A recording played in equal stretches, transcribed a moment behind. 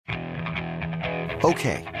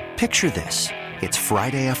Okay, picture this. It's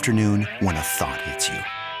Friday afternoon when a thought hits you.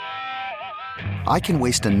 I can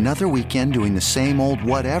waste another weekend doing the same old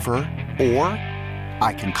whatever, or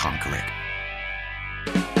I can conquer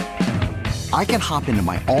it. I can hop into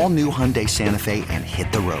my all-new Hyundai Santa Fe and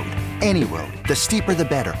hit the road. Any road. The steeper, the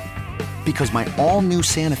better. Because my all-new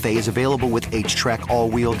Santa Fe is available with H-Track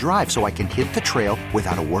all-wheel drive, so I can hit the trail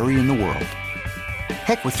without a worry in the world.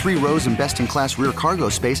 Heck, with 3 rows and best-in-class rear cargo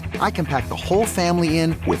space, I can pack the whole family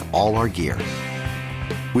in with all our gear.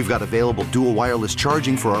 We've got available dual wireless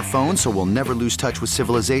charging for our phones, so we'll never lose touch with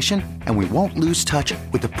civilization, and we won't lose touch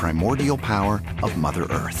with the primordial power of Mother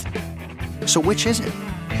Earth. So which is it?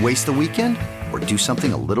 Waste the weekend or do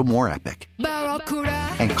something a little more epic?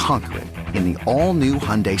 And conquer it in the all-new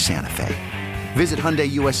Hyundai Santa Fe. Visit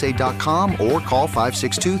HyundaiUSA.com or call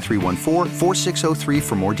 562-314-4603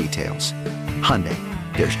 for more details. Hyundai,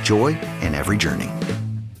 there's joy in every journey.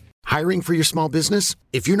 Hiring for your small business?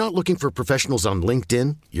 If you're not looking for professionals on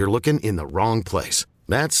LinkedIn, you're looking in the wrong place.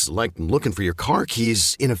 That's like looking for your car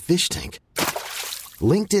keys in a fish tank.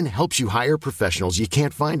 LinkedIn helps you hire professionals you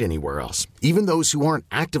can't find anywhere else, even those who aren't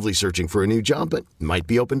actively searching for a new job but might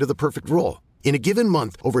be open to the perfect role. In a given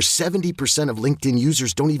month, over 70% of LinkedIn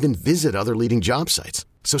users don't even visit other leading job sites.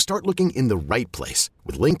 So start looking in the right place.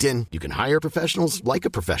 With LinkedIn, you can hire professionals like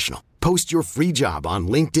a professional. Post your free job on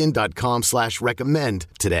linkedin.com/recommend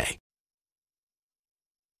today.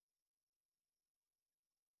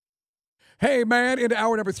 Hey, man, into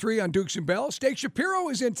hour number 3 on Dukes and Bell. Steak Shapiro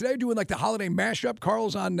is in today doing like the holiday mashup.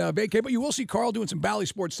 Carl's on vacay, but you will see Carl doing some Bally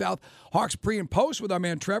Sports South Hawks pre and post with our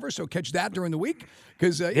man Trevor, so catch that during the week.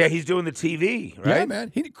 Yeah, he's doing the TV, right? Yeah,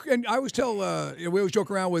 man. And I always tell, we always joke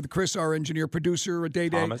around with Chris, our engineer, producer, Day.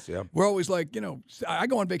 Thomas, yeah. We're always like, I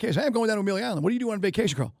go on vacation. I'm going down to Amelia Island. What do you do on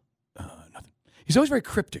vacation, Carl? Nothing. He's always very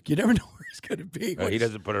cryptic. You never know where he's going to be. He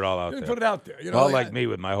doesn't put it all out there. Put it out there. Like me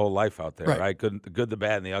with my whole life out there, right? The good, the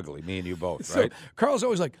bad, and the ugly. Me and you both, right? So Carl's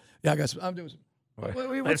always like, yeah, I got some, I'm doing some.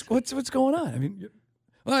 What's going on? I mean,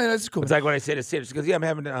 well, that's cool. It's like when I say to Sandra, she goes, yeah, I'm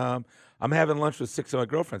having lunch with 6 of my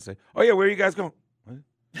girlfriends. I say, oh, yeah, where are you guys going? What?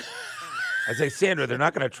 I say, Sandra, they're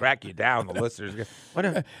not going to track you down, the listeners. I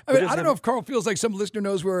don't know if Carl feels like some listener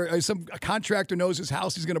knows where some contractor knows his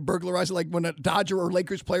house. He's going to burglarize it, like when a Dodger or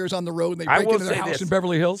Lakers player's on the road and they break into their house in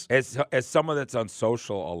Beverly Hills. As someone that's on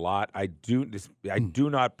social a lot, I do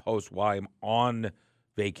not post while I'm on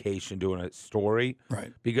vacation doing a story.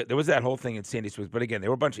 Right. Because there was that whole thing in Sandy Springs. But again, there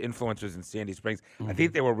were a bunch of influencers in Sandy Springs. I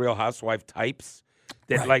think they were Real Housewife types.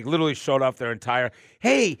 That like literally showed off their entire,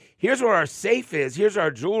 hey, here's where our safe is, here's our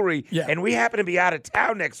jewelry, and we happen to be out of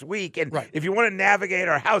town next week, and if you want to navigate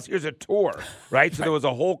our house, here's a tour, right? So there was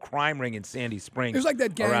a whole crime ring in Sandy Springs. It was like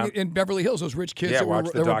that gang in Beverly Hills, those rich kids that were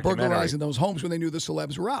burglarizing those homes when they knew the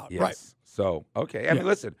celebs were out. Yes. Right. So, okay. I mean,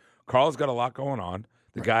 listen, Carl's got a lot going on.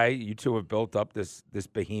 The guy, you two have built up this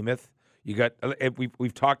behemoth. You got.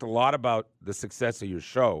 We've talked a lot about the success of your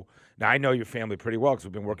show. Now I know your family pretty well because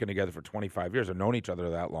we've been working together for 25 years. I've known each other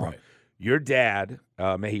that long. Right. Your dad,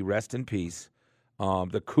 may he rest in peace.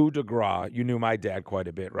 The coup de grace. You knew my dad quite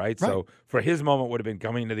a bit, right? So for his moment would have been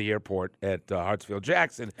coming to the airport at Hartsfield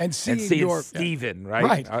Jackson and seeing Steven,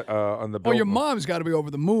 right? On the billboard. Oh, your mom's got to be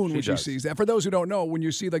over the moon when she sees that. For those who don't know, when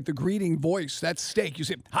you see like the greeting voice, that's Steak. You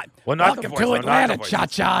say, "Hi, welcome to Atlanta,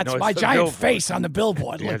 Cha-Cha." It's my giant face on the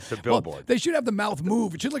billboard. Yeah, it's the billboard. Well, they should have the mouth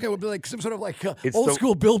move. It should look like some sort of like old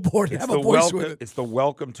school billboard. Have a voice with it. It's the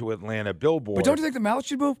Welcome to Atlanta billboard. But don't you think the mouth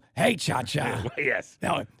should move? Hey, Cha-Cha. Yes.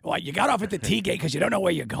 Now, you got off at the T gate because you don't know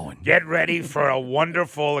where you're going. Get ready for a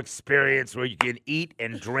wonderful experience where you can eat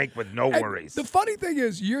and drink with no worries. The funny thing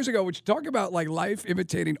is, years ago, when you talk about like life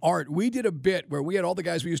imitating art, we did a bit where we had all the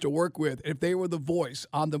guys we used to work with, if they were the voice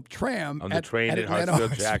on the tram at Atlanta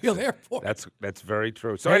Hartsfield Airport. That's very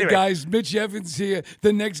true. So hey, anyway, guys, Mitch Evans here.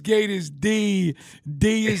 The next gate is D.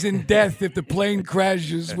 D is in death if the plane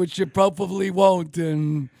crashes, which you probably won't.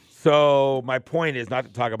 And so my point is not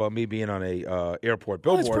to talk about me being on a airport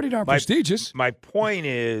billboard. It's pretty darn prestigious. My point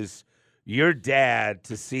is your dad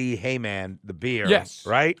to see, hey, man, the beer. Yes.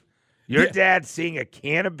 Right? Your dad seeing a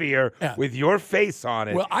can of beer with your face on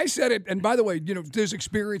it. Well, I said it, and by the way, there's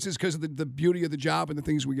experiences because of the beauty of the job and the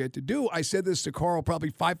things we get to do. I said this to Carl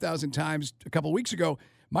probably 5,000 times a couple of weeks ago.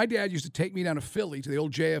 My dad used to take me down to Philly to the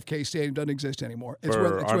old JFK Stadium. Doesn't exist anymore. It's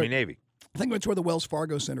Army-Navy. I think that's where the Wells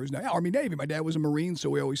Fargo Center is now. Yeah, Army-Navy. My dad was a Marine, so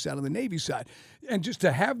we always sat on the Navy side. And just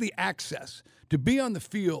to have the access to be on the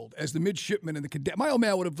field as the midshipman and the cadet, my old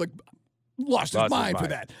man would have lost his mind for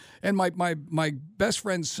that. And my best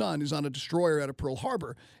friend's son is on a destroyer out of Pearl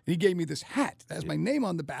Harbor, and he gave me this hat that has my name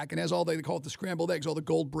on the back and has all they call it the scrambled eggs, all the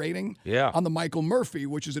gold braiding on the Michael Murphy,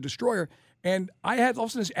 which is a destroyer. And I had all of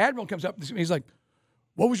a sudden this admiral comes up and he's like,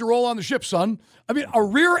 What was your role on the ship, son? I mean, a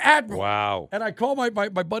rear admiral. Wow. And I call my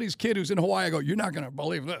buddy's kid who's in Hawaii. I go, you're not going to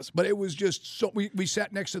believe this. But it was just so, we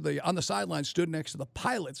sat next to on the sideline, stood next to the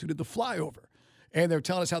pilots who did the flyover. And they were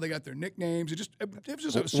telling us how they got their nicknames. It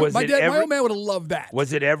was just my old man would have loved that.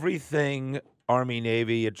 Was it everything Army,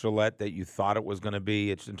 Navy at Gillette that you thought it was going to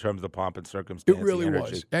be? It's in terms of the pomp and circumstance. It really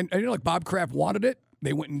was. And like Bob Kraft wanted it.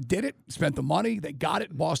 They went and did it, spent the money. They got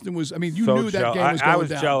it. Boston was, you knew that game was going down. I was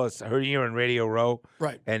jealous. I heard you in Radio Row.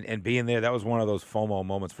 Right. And being there, that was one of those FOMO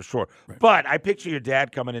moments for sure. Right. But I picture your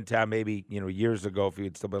dad coming in town maybe, years ago if he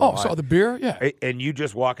had still been alive. Oh, saw the beer? Yeah. And you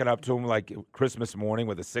just walking up to him like Christmas morning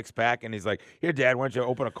with a six-pack, and he's like, here, Dad, why don't you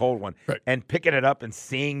open a cold one? Right. And picking it up and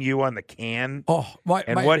seeing you on the can.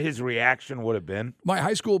 What his reaction would have been. My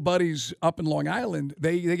high school buddies up in Long Island,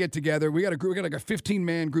 they get together. We got like a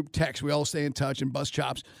 15-man group text. We all stay in touch and bust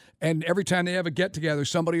chops. And every time they have a get-together,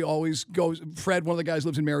 somebody always goes, Fred, one of the guys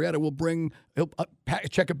lives in Marietta, he'll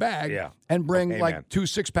check a bag and bring like 2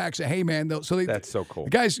 6-packs of Hey Man. That's so cool.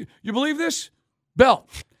 Guys, you believe this? Bell.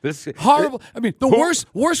 This horrible. The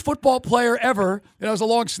worst football player ever. And I was a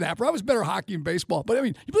long snapper. I was better hockey and baseball. But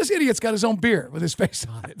this idiot's got his own beer with his face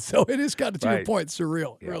on it. So it is kind of, to your point,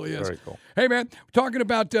 surreal. It really is. Very cool. Hey, man, talking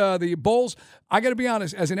about the Bulls, I got to be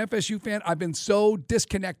honest, as an FSU fan, I've been so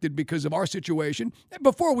disconnected because of our situation.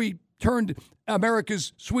 Before we turned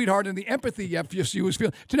America's sweetheart and the empathy FSU was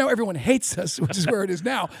feeling, to now everyone hates us, which is where it is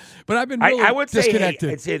now. But I've been really disconnected.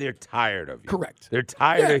 I'd say they're tired of you. Correct. They're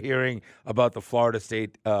tired of hearing about the Florida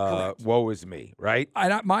State woe is me, right?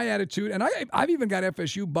 And my attitude, and I've even got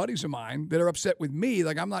FSU buddies of mine that are upset with me.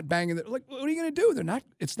 Like, I'm not banging it. Like, what are you going to do?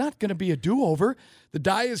 It's not going to be a do-over. The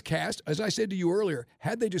die is cast. As I said to you earlier,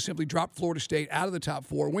 had they just simply dropped Florida State out of the top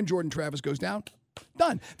 4 when Jordan Travis goes down,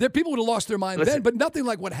 done. People would have lost their mind then, but nothing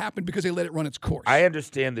like what happened because they let it run its course. I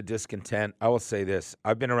understand the discontent. I will say this.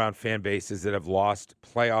 I've been around fan bases that have lost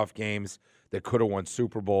playoff games that could have won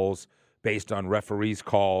Super Bowls based on referees'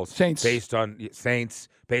 calls, based on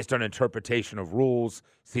interpretation of rules.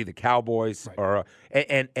 See the Cowboys,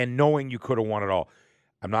 and knowing you could have won it all.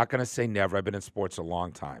 I'm not going to say never. I've been in sports a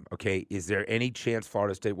long time. Okay, is there any chance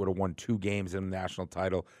Florida State would have won 2 games in the national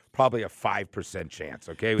title? Probably a 5% chance.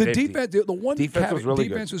 Okay, the defense,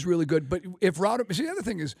 defense was really good. But if Rod, see, the other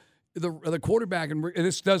thing is the quarterback, and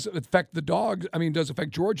this does affect the Dogs. Does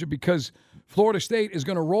affect Georgia because Florida State is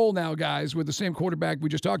going to roll now, guys, with the same quarterback we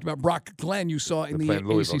just talked about, Brock Glenn. You saw in the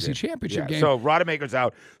ACC championship game. So Rodemaker's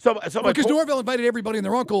out. So because Norvell invited everybody and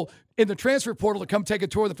their uncle in the transfer portal to come take a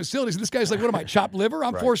tour of the facilities, and this guy's like, "What am I, chopped liver?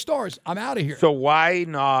 I'm 4 stars. I'm out of here." So why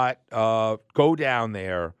not go down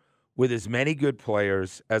there with as many good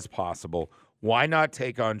players as possible? Why not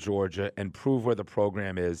take on Georgia and prove where the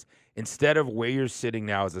program is instead of where you're sitting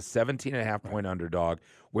now as a 17.5-point underdog,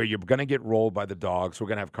 where you're going to get rolled by the Dogs? We're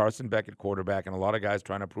going to have Carson Beck at quarterback and a lot of guys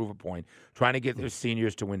trying to prove a point, trying to get their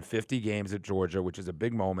seniors to win 50 games at Georgia, which is a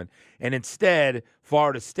big moment. And instead,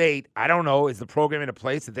 Florida State, I don't know, is the program in a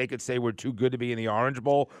place that they could say we're too good to be in the Orange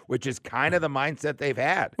Bowl, which is kind of the mindset they've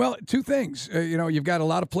had? Well, 2 things. You've got a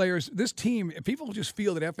lot of players. This team, if people just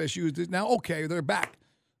feel that FSU is now, okay, they're back.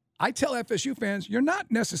 I tell FSU fans, you're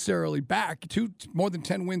not necessarily back. 2 more than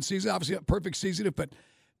 10-win season, obviously a perfect season, but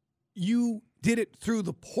you did it through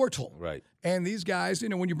the portal. Right. And these guys,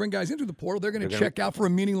 when you bring guys into the portal, they're going to check out for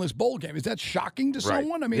a meaningless bowl game. Is that shocking to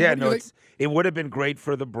someone? It would have been great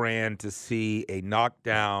for the brand to see a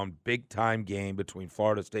knockdown, big-time game between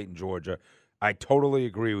Florida State and Georgia. I totally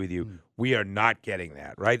agree with you. We are not getting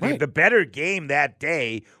that, right? The better game that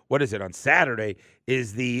day, what is it, on Saturday,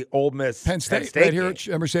 is the Ole Miss Penn State right here at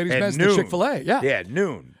Mercedes-Benz, the Chick-fil-A. Yeah,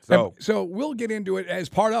 noon. So we'll get into it as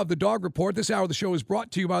part of the Dog Report. This hour of the show is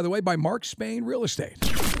brought to you, by the way, by Mark Spain Real Estate.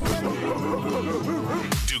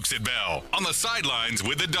 Dukes and Bell on the sidelines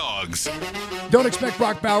with the Dogs. Don't expect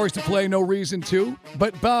Brock Bowers to play, no reason to.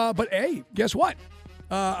 But hey, guess what?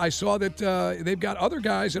 I saw that they've got other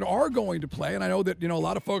guys that are going to play, and I know that a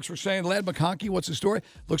lot of folks were saying, Ladd McConkey, what's the story?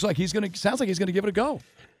 Sounds like he's going to give it a go.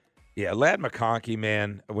 Yeah, Ladd McConkey,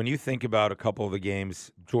 man, when you think about a couple of the games,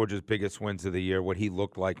 Georgia's biggest wins of the year, what he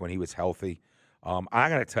looked like when he was healthy, I'm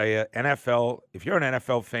going to tell you, NFL, if you're an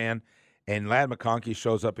NFL fan and Ladd McConkey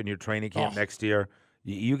shows up in your training camp next year,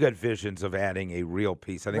 you got visions of adding a real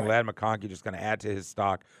piece. I think Ladd McConkey just going to add to his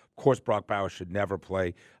stock. Of course, Brock Bowers should never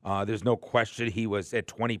play. There's no question he was at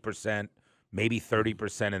 20%, maybe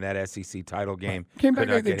 30% in that SEC title game. Came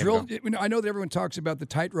back, they drilled. I know that everyone talks about the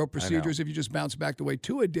tightrope procedures if you just bounce back the way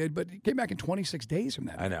Tua did, but he came back in 26 days from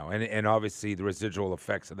that. I know, and obviously the residual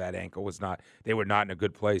effects of that ankle were not in a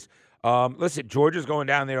good place. Listen, Georgia's going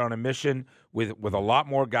down there on a mission with a lot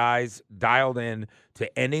more guys dialed in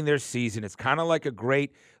to ending their season. It's kind of like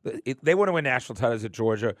they want to win national titles at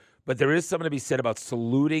Georgia, but there is something to be said about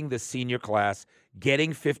saluting the senior class,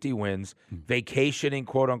 getting 50 wins, vacationing,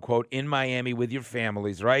 quote unquote, in Miami with your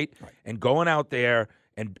families, right? And going out there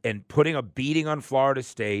and putting a beating on Florida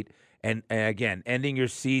State. And again, ending your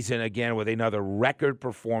season again with another record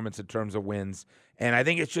performance in terms of wins. And I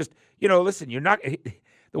think it's just, listen, you're not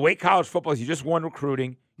 – the way college football is, you just won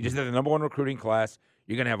recruiting. You just had the number one recruiting class.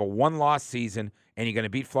 You're going to have a one-loss season, and you're going to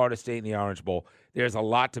beat Florida State in the Orange Bowl. There's a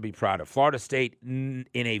lot to be proud of. Florida State in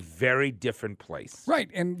a very different place. Right,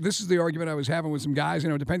 and this is the argument I was having with some guys.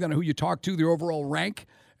 Depending on who you talk to, their overall rank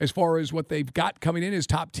as far as what they've got coming in is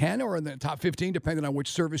top 10 or in the top 15, depending on which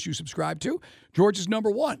service you subscribe to. Georgia's number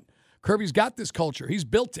 1. Kirby's got this culture. He's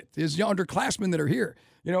built it. His underclassmen that are here.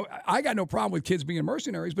 I got no problem with kids being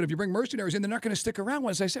mercenaries, but if you bring mercenaries in, they're not going to stick around.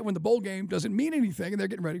 As I said, when the bowl game doesn't mean anything and they're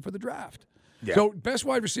getting ready for the draft. Yeah. So best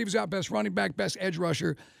wide receivers out, best running back, best edge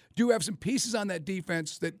rusher. Do have some pieces on that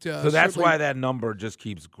defense that. So that's why that number just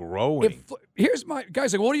keeps growing. Here's my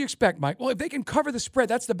guys. Like, what do you expect, Mike? Well, if they can cover the spread,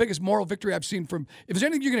 that's the biggest moral victory I've seen from. If there's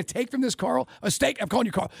anything you're going to take from this, Carl, a steak. I'm calling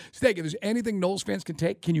you Carl. Steak. If there's anything Knowles fans can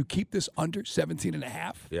take, can you keep this under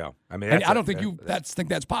 17.5? Yeah, I mean, I don't think think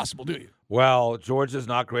that's possible, do you? Well, Georgia's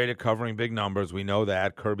not great at covering big numbers. We know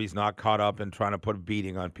that. Kirby's not caught up in trying to put a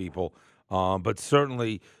beating on people. But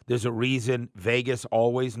certainly there's a reason Vegas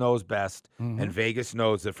always knows best, and Vegas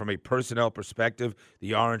knows that from a personnel perspective,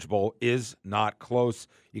 the Orange Bowl is not close.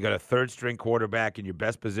 You got a third-string quarterback, and your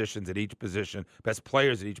best positions at each position, best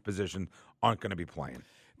players at each position aren't going to be playing.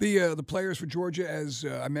 The players for Georgia, as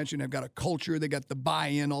I mentioned, have got a culture. They got the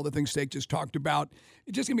buy-in, all the things Steak just talked about.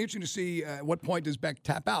 It's just going to be interesting to see at what point does Beck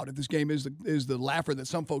tap out. If this game is the laugher that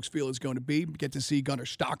some folks feel is going to be, get to see Gunnar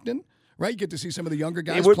Stockton. Right, you get to see some of the younger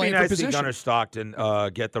guys playing for position. It would be nice to see Gunnar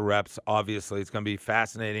Stockton get the reps. Obviously, it's going to be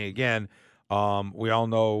fascinating. Again, we all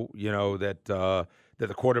know, that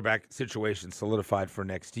the quarterback situation solidified for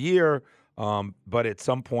next year. But at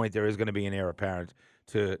some point, there is going to be an heir apparent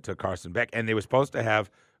to Carson Beck, and they were supposed to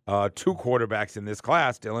have 2 quarterbacks in this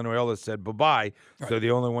class. Dylan Raiola said bye-bye, right. So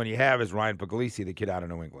the only one you have is Ryan Puglisi, the kid out of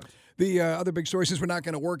New England. The other big story is we're not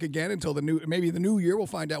going to work again until maybe the new year. We'll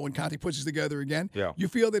find out when Conte puts us together again. Yeah. You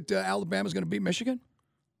feel that Alabama's going to beat Michigan?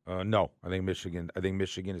 No, I think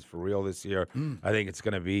Michigan is for real this year. I think it's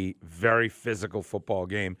going to be very physical football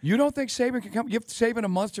game. You don't think Saban can come? Give Saban a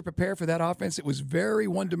month to prepare for that offense. It was very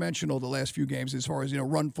one-dimensional the last few games as far as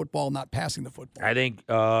run football, not passing the football. I think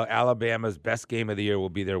Alabama's best game of the year will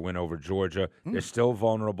be their win over Georgia. They're still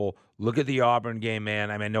vulnerable. Look at the Auburn game, man.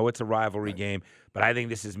 I know it's a rivalry game, but I think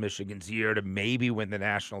this is Michigan's year to maybe win the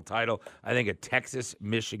national title. I think a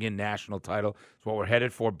Texas-Michigan national title is what we're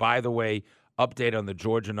headed for. By the way, update on the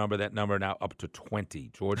Georgia number. That number now up to 20.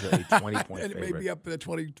 Georgia, a 20-point favorite. And it may be up to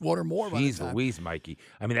 21 or more. Jeez Louise, Mikey.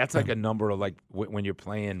 I mean, that's like a number of like when you're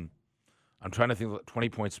playing. I'm trying to think of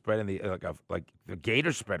 20-point spread in the like the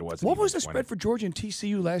Gator spread wasn't. What was the 20. spread for Georgia and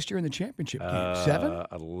TCU last year in the championship game? 7?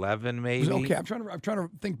 11 maybe. Okay, I'm trying to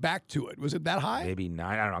think back to it. Was it that high? Maybe 9.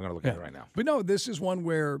 I don't know. I'm going to look at it right now. But no, this is one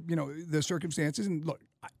where the circumstances and look.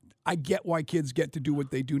 I get why kids get to do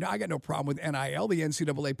what they do. Now, I got no problem with NIL. The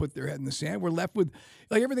NCAA put their head in the sand. We're left with,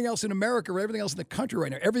 like everything else in America or everything else in the country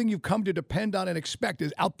right now. Everything you've come to depend on and expect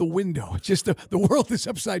is out the window. It's just the world is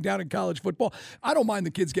upside down in college football. I don't mind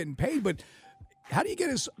the kids getting paid, but how do you get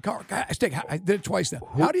I did it twice now.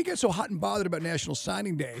 How do you get so hot and bothered about National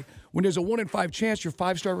Signing Day when there's a 1 in 5 chance your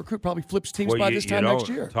 5-star recruit probably flips teams by this time next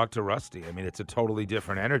year? Talk to Rusty. I mean, it's a totally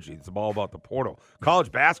different energy. It's all about the portal.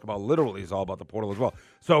 College basketball literally is all about the portal as well.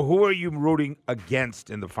 So who are you rooting against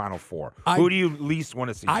in the Final Four? Who do you least want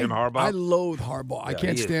to see? Jim Harbaugh? I loathe Harbaugh. I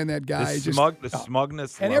can't stand that guy. The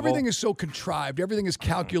smugness and level. Everything is so contrived. Everything is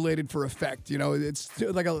calculated for effect. It's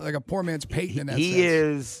like a poor man's Peyton in that sense. He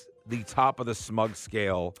is the top of the smug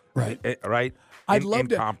scale, right? I'd love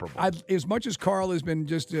incomparable. As much as Carl has been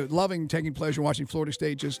just loving, taking pleasure watching Florida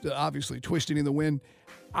State, just obviously twisting in the wind.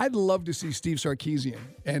 I'd love to see Steve Sarkisian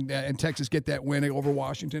and Texas get that win over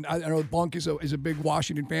Washington. I know Bunk is a big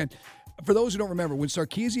Washington fan. For those who don't remember, when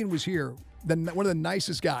Sarkisian was here, one of the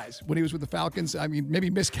nicest guys when he was with the Falcons. I mean, maybe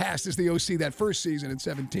miscast as the OC that first season in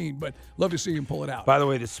 2017, but love to see him pull it out. By the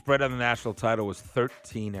way, the spread on the national title was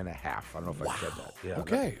 13.5. I don't know if I said that. Yeah,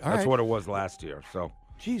 okay, that's what it was last year. So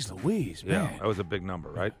Jeez Louise, Yeah, man. that was a big number,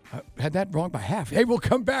 right? Had that wrong by half. Hey, we'll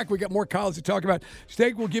come back. We got more college to talk about.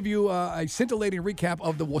 Steak will give you a scintillating recap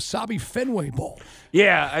of the Wasabi Fenway Bowl.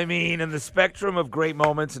 Yeah, I mean, in the spectrum of great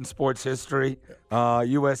moments in sports history,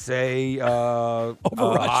 USA Russia.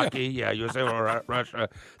 hockey, USA over Russia,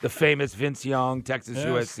 the famous Vince Young Texas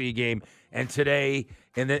USC game, and today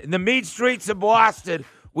in the meat streets of Boston,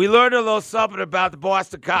 we learned a little something about the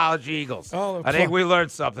Boston College Eagles. I think we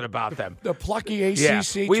learned something about them. The plucky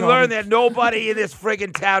ACC. Yeah. We learned that nobody in this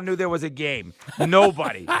friggin' town knew there was a game.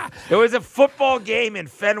 Nobody. There was a football game in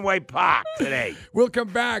Fenway Park today. We'll come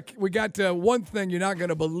back. We got one thing you're not going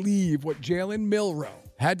to believe what Jalen Milroe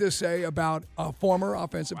had to say about a former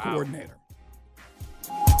offensive coordinator.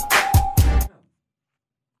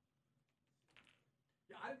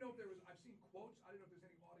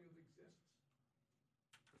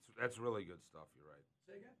 That's really good stuff. You're right.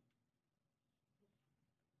 Say again?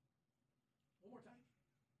 One more time?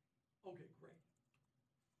 Okay, great.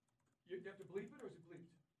 You have to bleep it, or is it bleeped?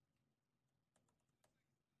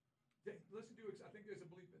 Listen to it. I think there's a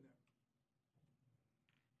bleep in there.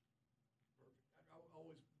 Perfect. I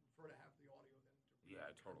always prefer to have the audio than.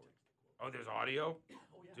 Yeah, totally. Oh, there's audio?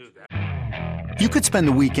 Dude, that. You could spend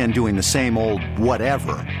the weekend doing the same old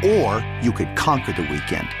whatever, or you could conquer the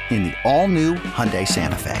weekend in the all-new Hyundai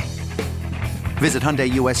Santa Fe. Visit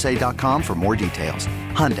HyundaiUSA.com for more details.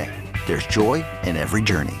 Hyundai, there's joy in every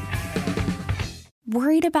journey.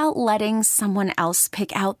 Worried about letting someone else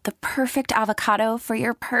pick out the perfect avocado for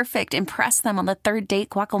your perfect impress them on the third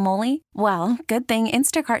date guacamole? Well, good thing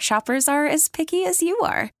Instacart shoppers are as picky as you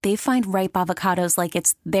are. They find ripe avocados like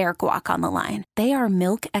it's their guac on the line. They are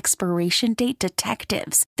milk expiration date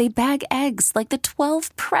detectives. They bag eggs like the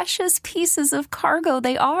 12 precious pieces of cargo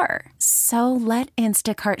they are. So let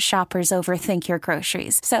Instacart shoppers overthink your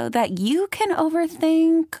groceries so that you can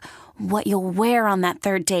overthink what you'll wear on that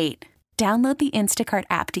third date. Download the Instacart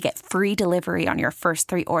app to get free delivery on your first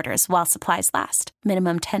 3 orders while supplies last.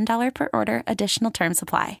 Minimum $10 per order. Additional terms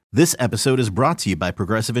apply. This episode is brought to you by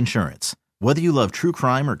Progressive Insurance. Whether you love true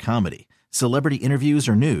crime or comedy, celebrity interviews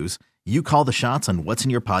or news, you call the shots on what's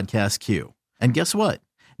in your podcast queue. And guess what?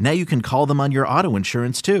 Now you can call them on your auto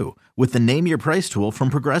insurance too with the Name Your Price tool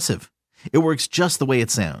from Progressive. It works just the way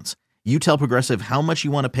it sounds. You tell Progressive how much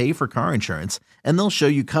you want to pay for car insurance, and they'll show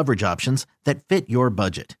you coverage options that fit your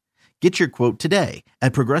budget. Get your quote today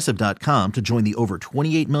at Progressive.com to join the over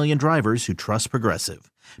 28 million drivers who trust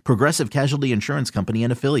Progressive. Progressive Casualty Insurance Company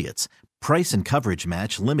and Affiliates. Price and coverage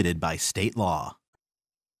match limited by state law.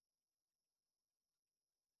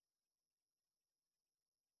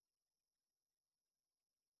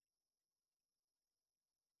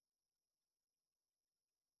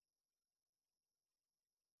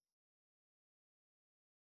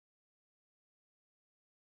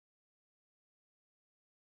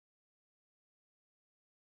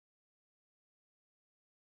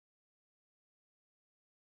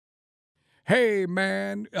 Hey,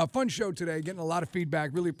 man, a fun show today. Getting a lot of feedback.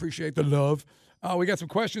 Really appreciate the love. We got some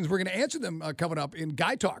questions. We're going to answer them coming up in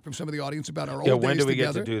Guy Talk from some of the audience about our old days together. When do we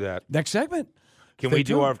get to do that? Next segment. Can we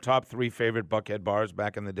do our top 3 favorite Buckhead bars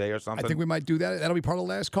back in the day or something? I think we might do that. That'll be part of the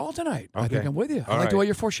last call tonight. Okay. I think I'm with you. I like right. the way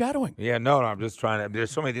you're foreshadowing. Yeah, no, I'm just trying to.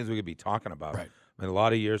 There's so many things we could be talking about. Right. I mean, a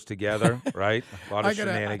lot of years together, right? A lot of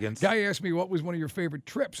shenanigans. Guy asked me what was one of your favorite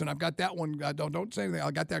trips, and I've got that one. Don't say anything.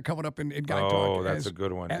 I got that coming up in Guy Talk. Oh, that's a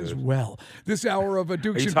good one, as dude. well. This hour of Dukes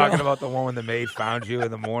Are you and talking Bell. about the one when the maid found you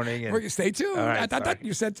in the morning? And... Stay tuned. All right, I thought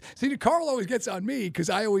you said. See, Carl always gets on me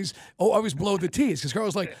because I always blow the tease because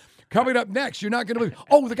Carl's like. Coming up next, you're not going to believe.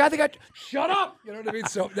 Oh, the guy that got shut up. You know what I mean?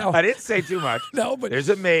 So no, I didn't say too much. No, but there's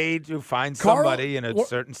a maid who finds somebody in a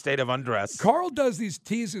certain state of undress. Carl does these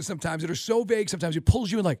teases sometimes that are so vague. Sometimes he pulls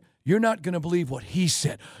you in like, you're not going to believe what he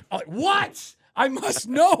said. I'm like, what? I must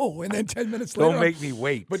know. And then 10 minutes later, don't make me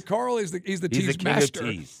wait. But Carl is he's the tease king master. Of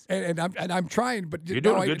tease. And I'm trying, but you're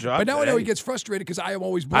doing a good job. But now today. I know he gets frustrated because I am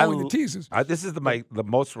always blowing the teases. This is the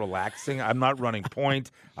most relaxing. I'm not running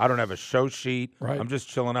point. I don't have a show sheet. Right. I'm just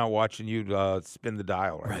chilling out watching you spin the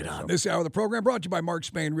dial. Right here, on. So. This hour of the program brought to you by Mark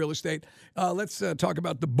Spain Real Estate. Let's talk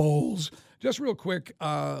about the Bowls. Just real quick,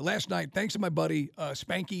 last night, thanks to my buddy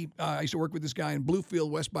Spanky, I used to work with this guy in Bluefield,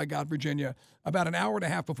 West by God, Virginia. About an hour and a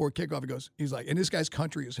half before kickoff, he's like, and this guy's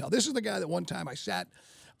country as hell. This is the guy that one time I sat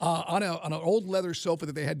on an old leather sofa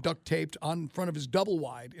that they had duct taped on front of his double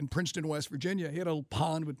wide in Princeton, West Virginia. He had a little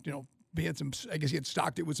pond with, he had some, I guess he had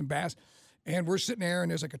stocked it with some bass. And we're sitting there, and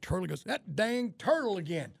there's like a turtle. He goes, that dang turtle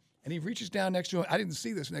again. And he reaches down next to him. I didn't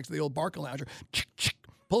see this next to the old Barca Lounger.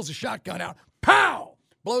 Pulls the shotgun out. Pow!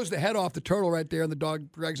 Blows the head off the turtle right there, and the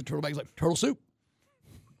dog drags the turtle back. He's like, turtle soup.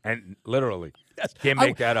 And literally. Can't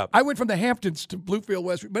make that up. I went from the Hamptons to Bluefield,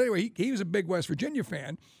 West. But anyway, he was a big West Virginia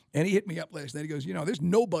fan, and he hit me up last night. He goes, there's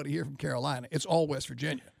nobody here from Carolina. It's all West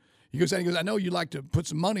Virginia. He goes, I know you like to put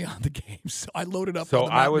some money on the game, so I loaded up. So on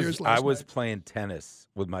the Mountaineers last I was night. playing tennis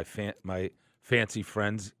with my fancy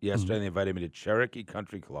friends yesterday. They invited me to Cherokee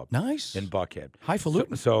Country Club. Nice. In Buckhead.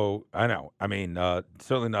 Highfalutin. So I know. I mean,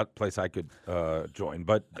 certainly not a place I could join,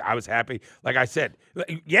 but I was happy. Like I said,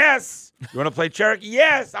 yes. You want to play Cherokee?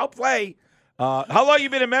 Yes, I'll play. How long you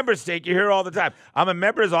been a member, Steak? You're here all the time. I'm a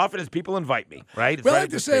member as often as people invite me, right? It's Well, I right like at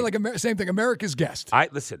to the say, state. same thing, America's guest.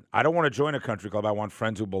 Listen, I don't want to join a country club. I want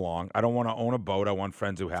friends who belong. I don't want to own a boat. I want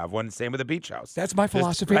friends who have one. Same with a beach house. That's my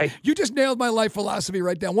philosophy. Right. You just nailed my life philosophy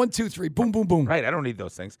right down. 1, 2, 3, boom, boom, boom. Right. I don't need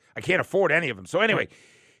those things. I can't afford any of them. So anyway,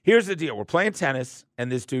 here's the deal. We're playing tennis,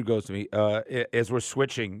 and this dude goes to me as we're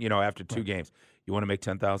switching, after 2 games. You want to make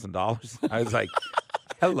 $10,000? I was like,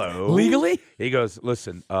 hello. Legally? He goes,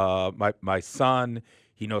 listen, my son,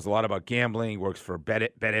 he knows a lot about gambling. He works for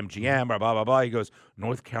BetMGM, blah, blah, blah. He goes,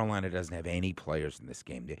 North Carolina doesn't have any players in this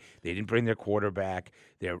game. They didn't bring their quarterback.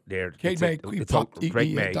 Drake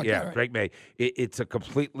May. It's a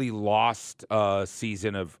completely lost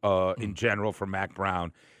season of in general for Mac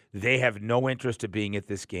Brown. They have no interest in being at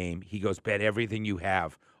this game. He goes, bet everything you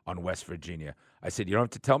have on West Virginia. I said, you don't have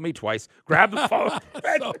to tell me twice. Grab the phone.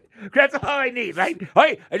 That's all I need, right?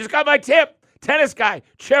 Hey, I just got my tip. Tennis guy,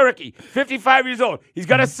 Cherokee, 55 years old. He's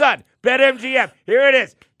got a son. BetMGM. Here it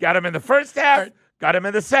is. Got him in the first half. Got him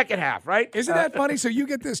in the second half, right? Isn't that funny? So you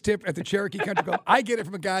get this tip at the Cherokee Country Club. I get it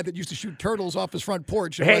from a guy that used to shoot turtles off his front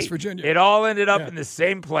porch in West Virginia. It all ended up in the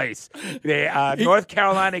same place. North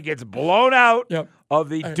Carolina gets blown out of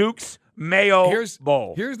the Duke's Mayo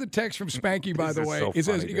Bowl. Here's the text from Spanky, by the way. So He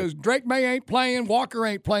says, funny, he goes, Drake May ain't playing, Walker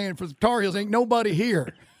ain't playing for the Tar Heels. Ain't nobody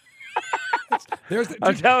here.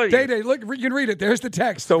 I'm telling you. Day, look, you can read it. There's the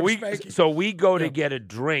text. So we go to get a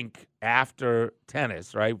drink after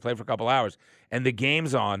tennis, right? We play for a couple hours, and the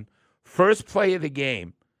game's on. First play of the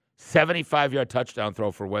game, 75-yard touchdown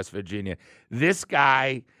throw for West Virginia. This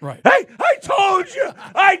guy, right? Hey, I told you!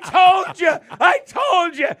 I told you! I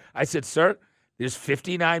told you! I said, sir, there's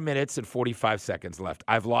 59 minutes and 45 seconds left.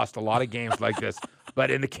 I've lost a lot of games like this. But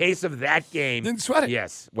in the case of that game, didn't sweat it.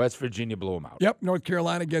 Yes, West Virginia blew them out. Yep, North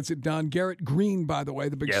Carolina gets it done. Garrett Green, by the way,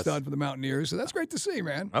 the big stud for the Mountaineers. So that's great to see,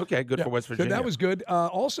 man. Okay, good for West Virginia. So that was good.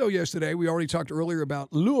 Also yesterday, we already talked earlier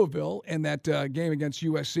about Louisville and that game against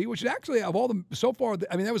USC, which is actually, of all them so far, that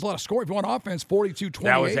was a lot of scoring. If you want offense, 42-28.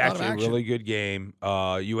 That was actually a really good game.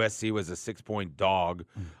 USC was a 6-point dog.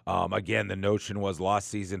 Again, the notion was lost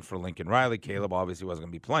season for Lincoln Riley. Caleb obviously wasn't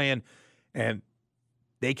going to be playing. And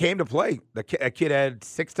they came to play. A kid had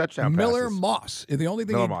 6 touchdown passes. Miller Moss. The only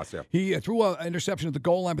thing he threw an interception at the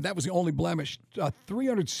goal line, but that was the only blemish.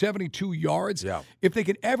 372 yards. Yeah. If they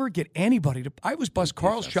could ever get anybody to – I was bust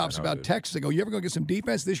Carl's chops about Texas. I go, you ever going to get some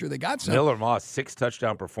defense? This year they got some. Miller Moss, 6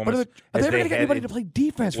 touchdown performance. But are they ever going to get anybody to play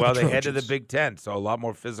defense for the Well, they head to the Trojans? Big Ten, so a lot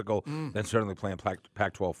more physical than certainly playing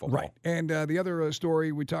Pac-12 football. Right. And the other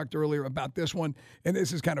story we talked earlier about this one, and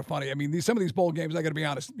this is kind of funny. I mean, some of these bowl games, I got to be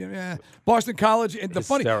honest, Boston College, and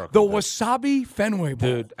the Wasabi Fenway Bowl.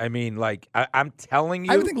 Dude, I mean, like, I'm telling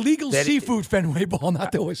you. I would think legal seafood Fenway Bowl,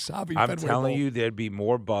 not the Wasabi Fenway Bowl. I'm telling you, there'd be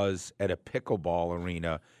more buzz at a pickleball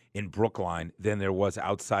arena in Brookline than there was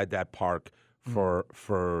outside that park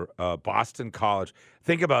for Boston College.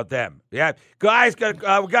 Think about them. Yeah, guys, we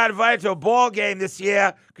got invited to a ball game this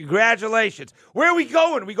year. Congratulations. Where are we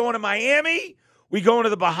going? Are we going to Miami? We going to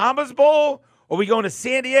the Bahamas Bowl? Are we going to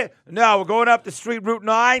San Diego? No, we're going up the street, Route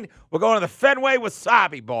 9. We're going to the Fenway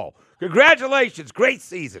Wasabi Bowl. Congratulations. Great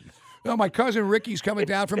season. Oh, my cousin Ricky's coming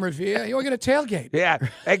down from Revere. You're going to tailgate. Yeah.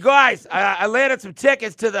 Hey, guys, I landed some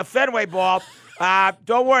tickets to the Fenway Bowl.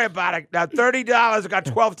 Don't worry about it. Now, $30. I got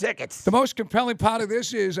 12 tickets. The most compelling part of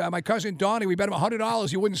this is my cousin Donnie. We bet him $100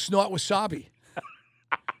 he wouldn't snort wasabi.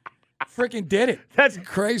 Freaking did it. That's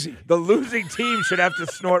crazy. The losing team should have to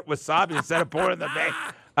snort wasabi instead of pouring the bank.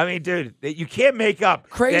 I mean, dude, you can't make up.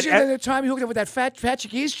 Crazier than the time you hooked up with that fat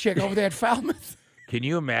Chiquise chick over there at Falmouth. Can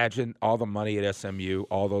you imagine all the money at SMU,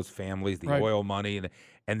 all those families, the oil money,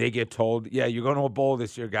 and they get told, yeah, you're going to a bowl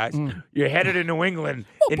this year, guys. You're headed to New England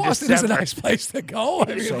in Boston December. is a nice place to go.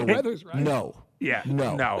 I mean, the weather's right. No. Yeah.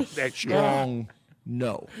 No. Strong.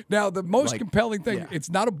 No. Now, the most compelling thing, it's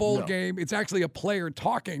not a bowl game. It's actually a player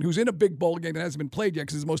talking who's in a big bowl game that hasn't been played yet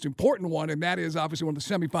because it's the most important one, and that is obviously one of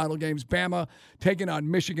the semifinal games, Bama taking on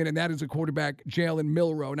Michigan, and that is the quarterback, Jalen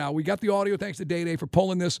Milroe. Now, we got the audio. Thanks to Day for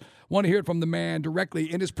pulling this. Want to hear it from the man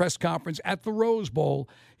directly in his press conference at the Rose Bowl.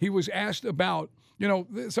 He was asked about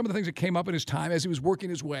some of the things that came up in his time as he was working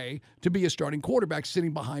his way to be a starting quarterback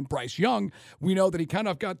sitting behind Bryce Young. We know that he kind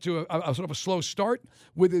of got to a sort of a slow start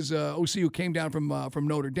with his OC who came down from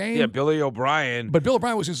Notre Dame. Yeah, Billy O'Brien. But Bill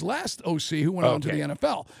O'Brien was his last OC who went on to the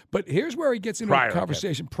NFL. But here's where he gets into a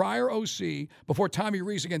conversation. Prior OC, before Tommy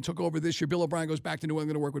Rees again took over this year, Bill O'Brien goes back to New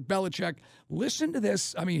England to work with Belichick. Listen to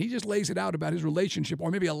this. I mean, he just lays it out about his relationship,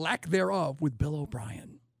 or maybe a lack thereof, with Bill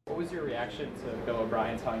O'Brien. What was your reaction to Bill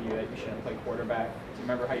O'Brien telling you that you shouldn't play quarterback? Do you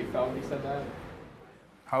remember how you felt when he said that?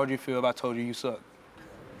 How would you feel if I told you suck?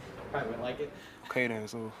 Probably wouldn't like it. Okay then,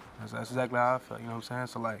 so that's exactly how I felt, you know what I'm saying?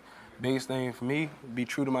 So like, biggest thing for me, be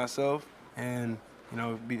true to myself and,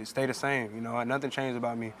 stay the same. Nothing changed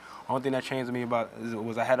about me. Only thing that changed me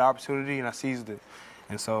was I had the opportunity and I seized it.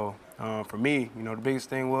 And so for me, the biggest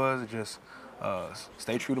thing was just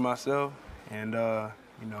stay true to myself and,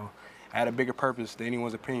 I had a bigger purpose than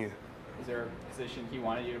anyone's opinion. Is there a position he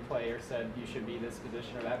wanted you to play or said you should be this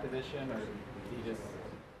position or that position, or he just...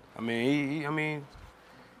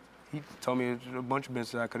 He told me a bunch of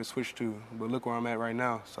businesses I could have switched to, but look where I'm at right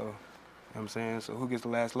now. So, you know what I'm saying? So who gets the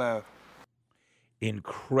last laugh?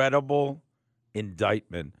 Incredible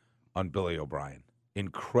indictment on Billy O'Brien.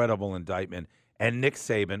 Incredible indictment. And Nick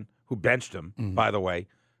Saban, who benched him, by the way,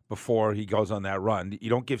 before he goes on that run. You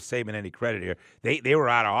don't give Saban any credit here. They were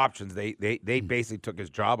out of options. They basically took his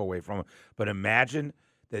job away from him. But imagine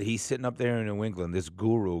that he's sitting up there in New England, this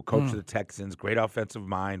guru, coach of the Texans, great offensive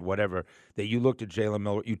mind, whatever, that you looked at Jalen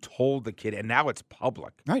Miller, you told the kid, and now it's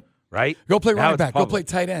public. Right? Go play running back. Go play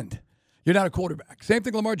tight end. You're not a quarterback. Same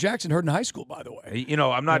thing Lamar Jackson heard in high school, by the way.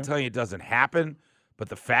 I'm not telling you it doesn't happen, but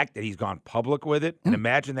the fact that he's gone public with it, and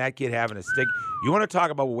imagine that kid having a stick. You want to talk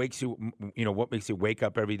about what makes you wake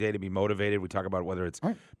up every day to be motivated. We talk about whether it's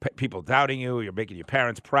people doubting you, you're making your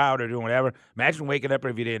parents proud or doing whatever. Imagine waking up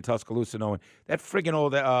every day in Tuscaloosa knowing that friggin'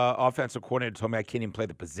 old offensive coordinator told me I can't even play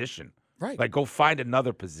the position. Right. Like, go find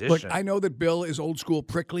another position. Look, I know that Bill is old school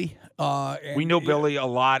prickly. We know Billy a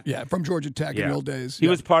lot. Yeah, from Georgia Tech in the old days. He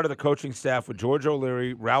was part of the coaching staff with George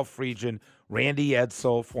O'Leary, Ralph Friedgen, Randy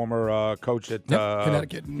Edsel, former coach at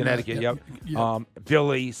Connecticut.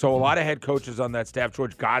 Billy. So a lot of head coaches on that staff.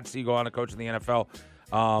 George Godsey go on to coach in the NFL.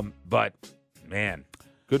 But, man,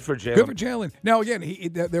 good for Jalen. Good for Jalen. Now, again,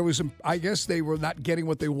 there was some, I guess they were not getting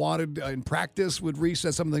what they wanted in practice with Reese.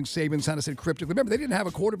 That's something Saban kind of said cryptically. Remember, they didn't have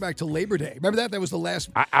a quarterback till Labor Day. Remember that? That was the last.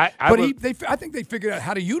 I think they figured out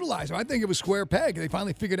how to utilize him. I think it was square peg. They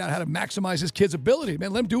finally figured out how to maximize his kid's ability.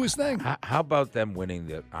 Man, let him do his thing. How about them winning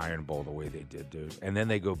the Iron Bowl the way they did, dude? And then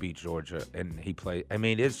they go beat Georgia, and he played. I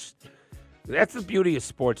mean, that's the beauty of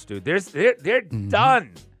sports, dude. They're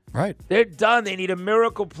done. Right. They're done. They need a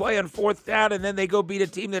miracle play on fourth down, and then they go beat a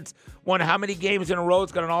team that's won how many games in a row?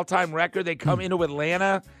 It's got an all-time record. They come into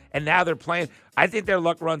Atlanta, and now they're playing. I think their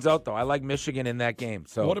luck runs out, though. I like Michigan in that game.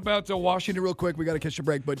 So what about Washington real quick? We got to catch a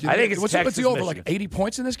break. But I think it's what's the over, like 80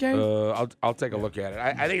 points in this game? I'll take a look at it.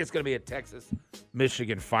 I think it's going to be a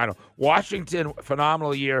Texas-Michigan final. Washington,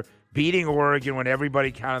 phenomenal year, beating Oregon when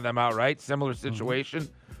everybody counted them out, right? Similar situation.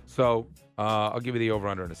 So I'll give you the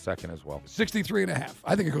over-under in a second as well. 63.5.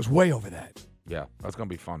 I think it goes way over that. Yeah, that's going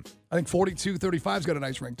to be fun. I think 42-35's got a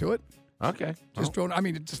nice ring to it. Okay.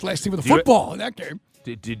 Just last team with the football in that game.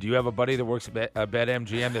 Did you have a buddy that works at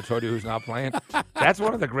BetMGM that told you who's not playing? That's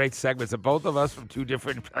one of the great segments of both of us from two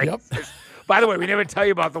different places. Yep. By the way, we never tell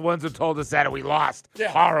you about the ones who told us that and we lost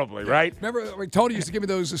horribly, right? Remember, Tony used to give me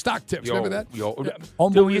those stock tips. Remember that? Unbelievable.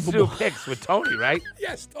 Dude, we used to do picks with Tony, right?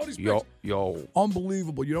 Yes, Tony's picks. Yo.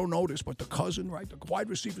 Unbelievable. You don't notice, but the cousin, right? The wide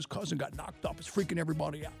receiver's cousin got knocked up. It's freaking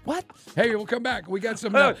everybody out. What? Hey, we'll come back. We got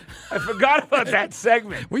some. I forgot about that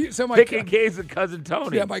segment. Picking games with Cousin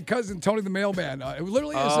Tony. Yeah, my cousin Tony the mailman. It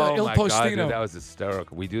literally is Il Postino. God, dude, that was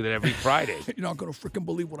hysterical. We do that every Friday. You're not going to freaking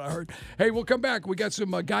believe what I heard. Hey, we'll come back. We got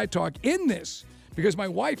some guy talk in this. Because my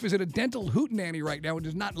wife is at a dental hootenanny right now and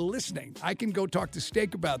is not listening. I can go talk to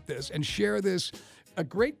Steak about this and share this. A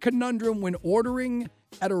great conundrum when ordering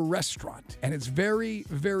at a restaurant. And it's very,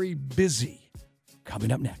 very busy.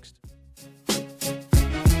 Coming up next.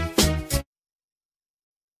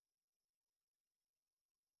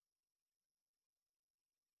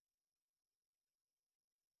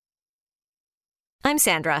 I'm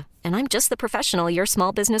Sandra, and I'm just the professional your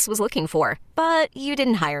small business was looking for. But you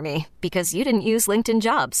didn't hire me because you didn't use LinkedIn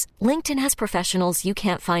Jobs. LinkedIn has professionals you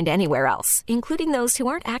can't find anywhere else, including those who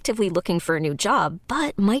aren't actively looking for a new job,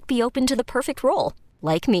 but might be open to the perfect role,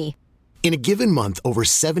 like me. In a given month, over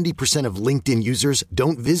 70% of LinkedIn users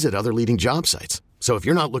don't visit other leading job sites. So if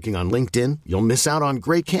you're not looking on LinkedIn, you'll miss out on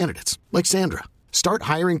great candidates like Sandra. Start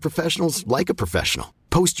hiring professionals like a professional.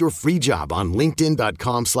 Post your free job on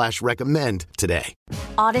linkedin.com/recommend today.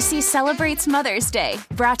 Odyssey celebrates Mother's Day,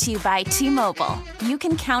 brought to you by T-Mobile. You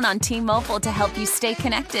can count on T-Mobile to help you stay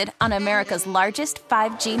connected on America's largest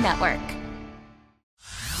 5G network.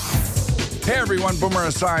 Hey everyone, Boomer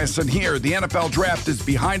Esiason here. The NFL draft is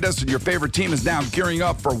behind us and your favorite team is now gearing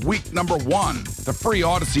up for week number 1. The free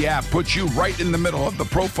Odyssey app puts you right in the middle of the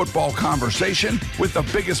pro football conversation with the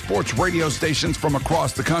biggest sports radio stations from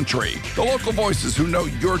across the country. The local voices who know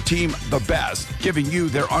your team the best, giving you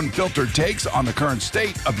their unfiltered takes on the current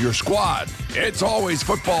state of your squad. It's always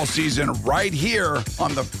football season right here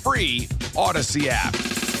on the free Odyssey app.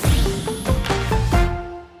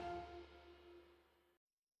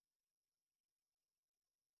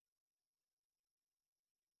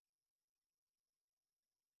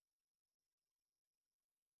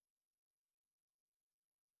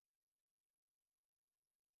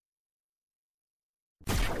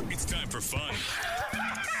 It's time for fun.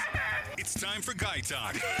 It's time for guy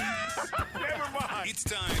talk. Never mind. It's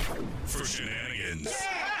time for shenanigans.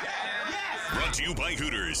 Brought to you by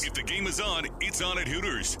Hooters. If the game is on, it's on at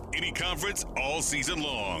Hooters. Any conference all season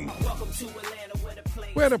long.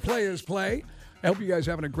 Where the players play. I hope you guys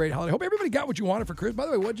are having a great holiday. Hope everybody got what you wanted for Christmas. By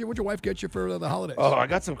the way, what'd your wife get you for the holidays? Oh, I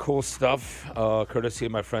got some cool stuff, courtesy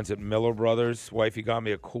of my friends at Miller Brothers. Wifey got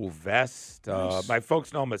me a cool vest. Nice. My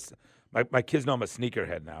folks know my kids know I'm a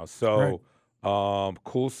sneakerhead now. So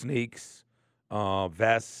cool sneaks,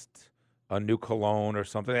 vest, a new cologne or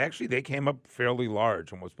something. Actually, they came up fairly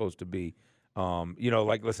large and was supposed to be,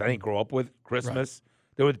 listen, I didn't grow up with Christmas. Right.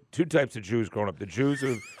 There were two types of Jews growing up. The Jews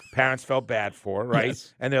who parents felt bad for, right?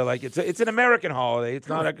 Yes. And they're like, it's an American holiday. It's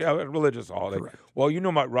not a religious holiday. Correct. Well, you know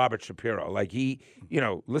about Robert Shapiro. Like we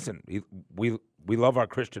love our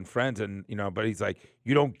Christian friends, and but he's like,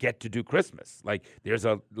 you don't get to do Christmas. Like there's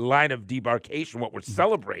a line of demarcation, what we're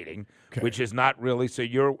celebrating, which is not really. So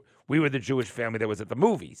we were the Jewish family that was at the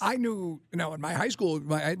movies. I knew, in my high school,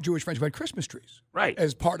 I had Jewish friends who had Christmas trees. Right.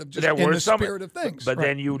 As part of just in the spirit of things. But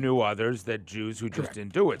then you knew others, that Jews who just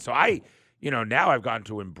didn't do it. So now I've gotten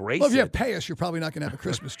to embrace it. Well, if you have payas, you're probably not going to have a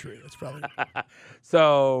Christmas tree. That's probably.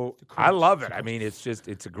 So I love it. I mean, it's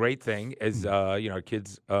a great thing as,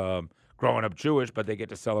 kids growing up Jewish, but they get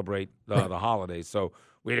to celebrate the holidays. So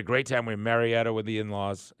we had a great time. We were in Marietta with the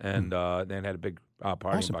in-laws and then had a big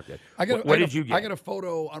party in Buckhead. What did you get? I got a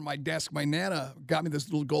photo on my desk. My Nana got me this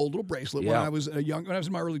little gold bracelet when I was when I was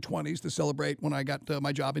in my early 20s to celebrate when I got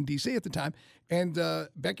my job in D.C. at the time. And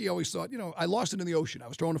Becky always thought, I lost it in the ocean. I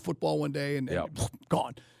was throwing a football one day and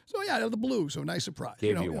gone. So out of the blue, so nice surprise.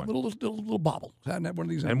 Gave you one. Little bauble. I hadn't had one of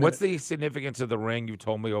these. And what's the significance of the ring you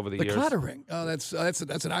told me over the years? The clatter ring. That's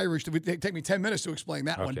an Irish. It would take me 10 minutes to explain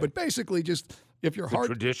that one. But basically, just if your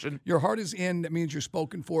heart is in, that means you're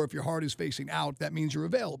spoken for. If your heart is facing out, that means you're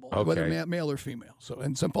available, whether male or female. So,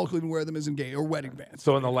 and some folks even wear them as engaged or wedding bands.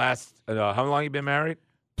 So in the last, how long you been married?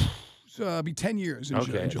 It'll be 10 years in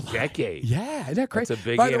July. Decade. Yeah, isn't that crazy? That's a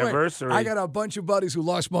big By the anniversary. Way, I got a bunch of buddies who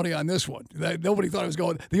lost money on this one. Nobody thought it was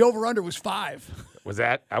going. The over-under was 5. Was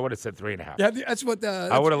that? I would have said 3.5. Yeah, that's what.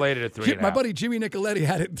 I would have laid it at 3.5. My buddy Jimmy Nicoletti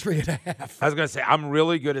had it at 3.5. I was going to say, I'm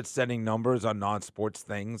really good at setting numbers on non-sports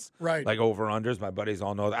things. Right. Like over-unders. My buddies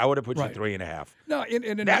all know that. I would have put you 3.5. No,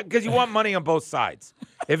 because you want money on both sides.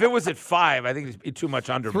 If it was at 5, I think it'd be too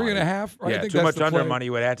much under money. 3.5? Right? Yeah, too much under money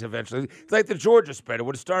you would have to eventually. It's like the Georgia spread. It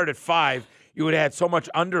would have started at 5. You would have had so much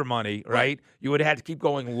under money, right? You would have had to keep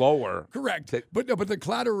going lower. Correct. But the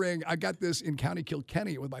clatter ring, I got this in County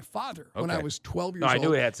Kilkenny with my father when I was 12 years old. I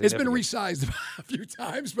knew it had It's been resized a few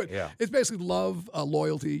times, but it's basically love,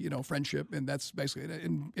 loyalty, friendship, and that's basically it.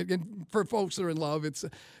 And for folks that are in love,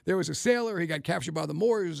 there was a sailor. He got captured by the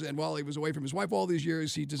Moors, and while he was away from his wife all these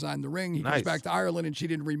years, he designed the ring. He comes back to Ireland, and she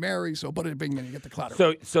didn't remarry, so put it in Bing and you get the clatter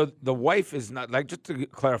ring. So the wife is not, like, just to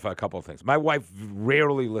clarify a couple of things. My wife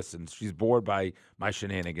rarely listens. She's bored by my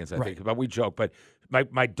shenanigans, I think, but we joke. But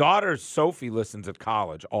my daughter Sophie listens at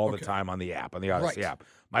college all the time on the app, on the Odyssey app.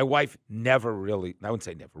 My wife never really, I wouldn't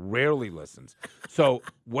say never, rarely listens. So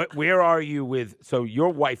where are you with, so your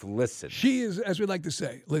wife listens. She is, as we like to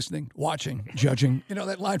say, listening, watching, judging. You know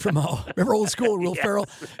that line from, remember Old School, Will Ferrell?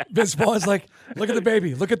 Vince Vaughn's like, look at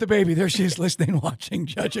the baby. There she is, listening, watching,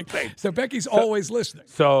 judging. So Becky's always listening.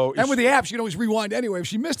 And with the app, she can always rewind anyway if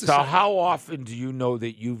she missed a segment. So how often do you know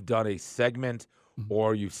that you've done a segment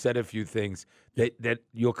or you've said a few things that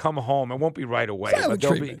you'll come home, it won't be right away. Silent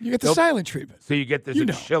treatment. You get the silent treatment. So you get this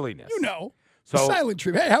chilliness. So silent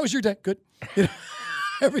treatment. Hey, how was your day? Good.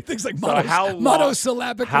 Everything's like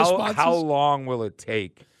monosyllabic responses. How long will it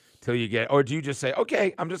take till you get, or do you just say,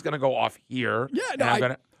 okay, I'm just going to go off here? Yeah,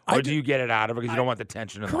 no, Or do you get it out of her because you don't want the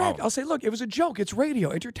tension in the home? Correct. I'll say, look, it was a joke. It's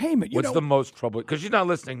radio, entertainment. What's the most trouble? Because she's not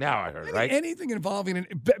listening now, I heard, right? Anything involving an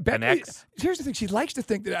ex? Here's the thing. She likes to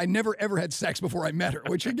think that I never, ever had sex before I met her,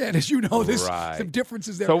 which, again, as you know, there's some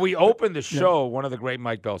differences there. So we opened the show, one of the great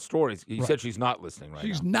Mike Bell stories. You said she's not listening right now.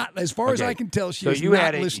 She's not. As far as I can tell, she is you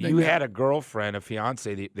not listening. You had a girlfriend, a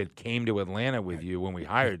fiance that came to Atlanta with you when we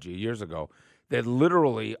hired you years ago. That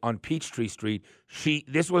literally on Peachtree Street,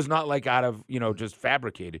 this was not like out of just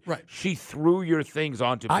fabricated. Right. She threw your things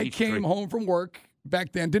onto Peachtree. I came home from work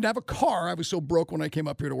back then. Didn't have a car. I was so broke when I came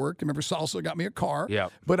up here to work. I remember Salsa got me a car. Yeah.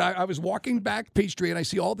 But I was walking back Peachtree and I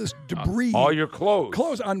see all this debris. All your clothes.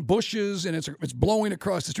 Clothes on bushes, and it's blowing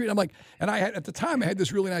across the street. I'm like, and at the time I had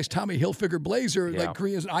this really nice Tommy Hilfiger blazer, like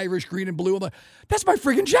green, Irish green and blue. I'm like, that's my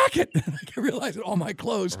friggin' jacket. I realized that all my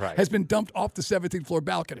clothes has been dumped off the 17th floor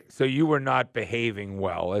balcony. So you were not behaving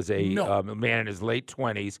well as a man in his late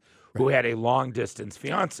 20s. Who had a long-distance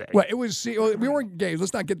fiance. Well, it was. We weren't engaged.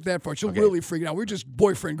 Let's not get that far. She'll really freak out. We were just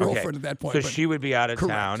boyfriend, girlfriend at that point. So she would be out of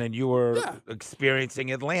town, and you were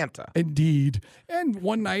experiencing Atlanta. Indeed. And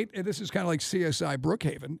one night, and this is kind of like CSI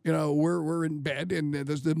Brookhaven. We're in bed, and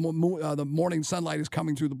there's the morning sunlight is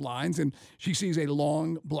coming through the blinds, and she sees a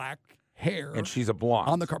long black hair. And she's a blonde.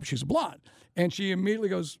 On the carpet. She's a blonde. And she immediately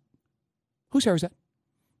goes, whose hair is that?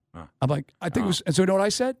 I'm like, I think it was. And so you know what I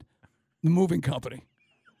said? The moving company.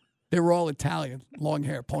 They were all Italian, long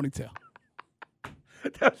hair, ponytail.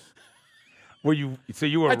 Were you? So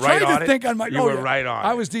you were I right tried on to it. think on my. You were right on.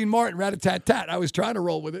 I was Dean Martin, rat-a-tat-tat. I was trying to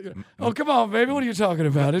roll with it. Oh, come on, baby. What are you talking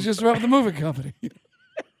about? It's just about the moving company.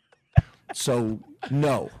 So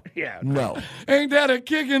no. Yeah. No. Ain't that a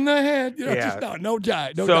kick in the head? Just no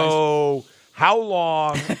jive. No so how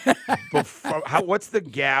long before? What's the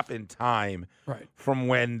gap in time? Right. From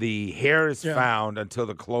when the hair is found until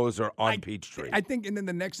the clothes are on Peachtree. I think, and then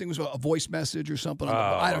the next thing was a voice message or something.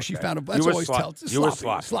 I know she found a. That's always tells. You were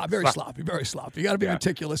sloppy. Very sloppy. You got to be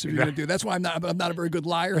meticulous if you're going to do. That's why I'm not a very good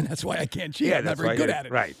liar, and that's why I can't cheat. I'm not very good at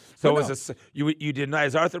it. Right. So it was you did not,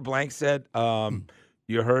 as Arthur Blank said.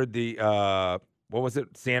 You heard the what was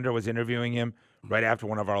it? Sandra was interviewing him right after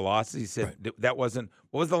one of our losses. He said that wasn't.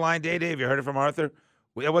 What was the line, Dave? You heard it from Arthur.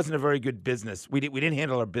 That wasn't a very good business. We didn't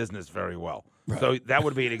handle our business very well. Right. So that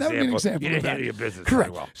would be an example. You didn't handle your business very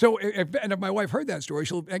well. So if my wife heard that story,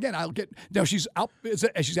 I'll get. No, she's out.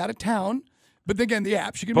 She's out of town. But again, the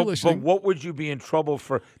app, she can be listening. But what would you be in trouble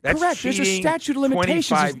for? That's correct. Cheating, there's a statute of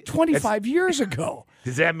limitations 25 years ago.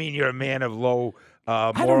 Does that mean you're a man of low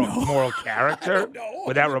moral character? I don't know.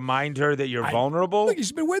 Would that remind her that you're vulnerable? Look,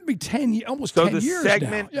 he's been with me almost 10 years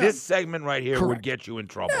now. This segment right here would get you in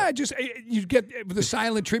trouble. Yeah, you get the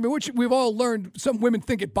silent treatment, which we've all learned. Some women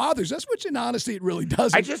think it bothers us, which in honesty it really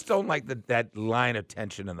doesn't. I just don't like that line of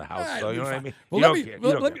tension in the house. So you know what I mean? Well,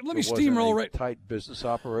 let me steamroll right. Tight business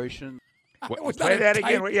operation. Play that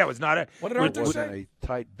again. Yeah, it was not a. What did Arthur say? Wasn't a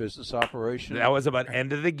tight business operation. That was about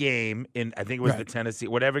end of the game in I think it was the Tennessee,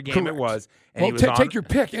 whatever game it was. And he was take your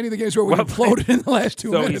pick. Any of the games where we imploded in the last 2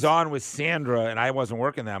 minutes. So he's on with Sandra, and I wasn't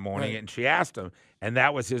working that morning, and she asked him, and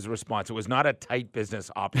that was his response. It was not a tight business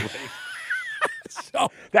operation.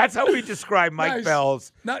 So that's how we describe Mike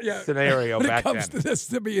Bell's scenario when back it comes then. to this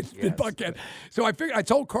to me in Buckhead. So I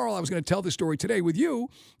told Carl I was going to tell this story today with you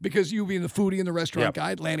because you being the foodie and the restaurant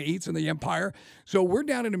guy, Atlanta Eats and the Empire. So we're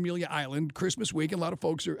down in Amelia Island, Christmas week, and a lot of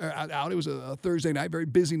folks are out. It was a Thursday night, very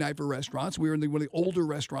busy night for restaurants. We were in one of the older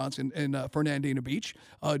restaurants in Fernandina Beach.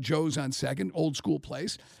 Joe's on Second, old school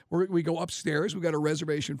place. We go upstairs. We got a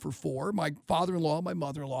reservation for 4. My father-in-law, my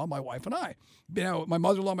mother-in-law, my wife, and I. My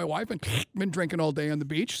mother-in-law, my wife, and been drinking all day on the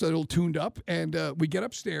beach, so they're a little tuned up. And we get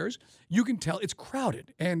upstairs. You can tell it's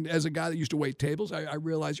crowded. And as a guy that used to wait tables, I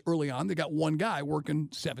realized early on they got one guy working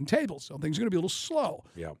 7 tables. So things are going to be a little slow.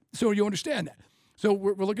 Yeah. So you understand that. So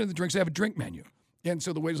we're looking at the drinks. They have a drink menu. And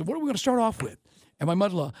so the waiter says, what are we going to start off with? And my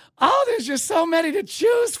mother-in-law, there's just so many to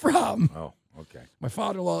choose from. Oh, okay. My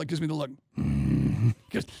father-in-law gives me the look.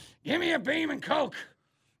 Goes, give me a Beam and Coke.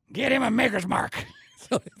 Get him a Maker's Mark.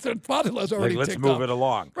 So father-in-law's already let's ticked move off. It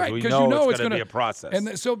along. Right, because you know it's going to be a process.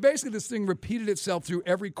 And so basically this thing repeated itself through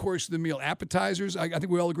every course of the meal. Appetizers, I think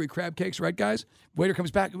we all agree crab cakes, right, guys? Waiter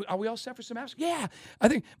comes back. Are we all set for some appetizers? Yeah. I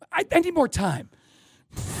think I need more time.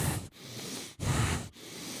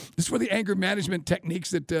 This is where the anger management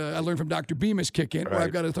techniques that I learned from Dr. Bemis kick in, where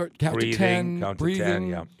I've got to count to 10,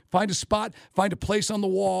 breathing, find a spot, find a place on the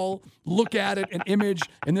wall, look at it, an image.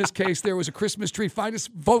 In this case, there was a Christmas tree.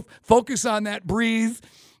 Focus on that, breathe,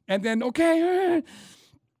 and then, okay,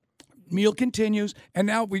 Meal continues, and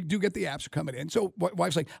now we do get the apps are coming in. So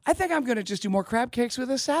wife's like, I think I'm going to just do more crab cakes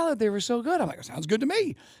with a salad. They were so good. I'm like, sounds good to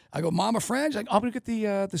me. I go, Mama French. Like, I'm going to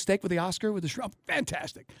get the steak with the Oscar with the shrimp.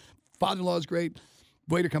 Fantastic. Father-in-law is great.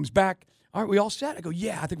 Waiter comes back. All right, we all set? I go,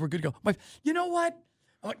 yeah, I think we're good to go. My, you know what?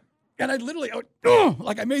 I'm like, and I literally,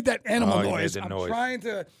 like I made that animal noise. I'm trying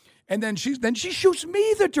to, and then she shoots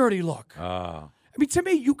me the dirty look. I mean, to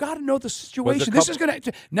me, you got to know the situation. This is going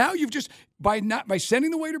to now. You've just by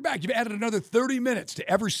sending the waiter back, you've added another 30 minutes to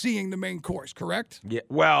ever seeing the main course. Correct? Yeah.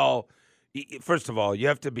 Well, first of all, you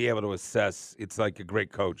have to be able to assess. It's like a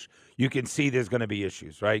great coach. You can see there's going to be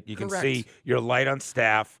issues, right? You can see you're light on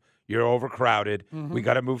staff. You're overcrowded. Mm-hmm. We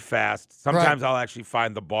got to move fast. Sometimes I'll actually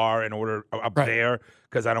find the bar and order up there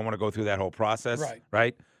because I don't want to go through that whole process.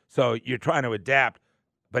 Right. So you're trying to adapt,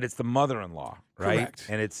 but it's the mother-in-law, right? Correct.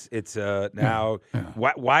 And it's now.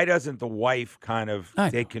 Why doesn't the wife kind of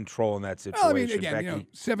take control in that situation? Well, I mean, again,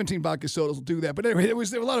 17 vodka sodas will do that. But anyway, there were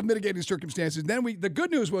a lot of mitigating circumstances. Then the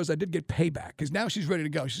good news was I did get payback because now she's ready to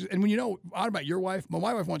go. And when out about your wife, my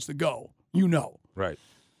wife wants to go. Right.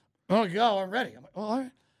 Oh, go, I'm ready. I'm like, well, all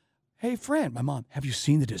right. Hey, friend, my mom, have you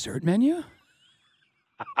seen the dessert menu?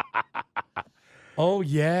 Oh,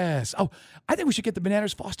 yes. Oh, I think we should get the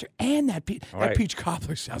Bananas Foster and that peach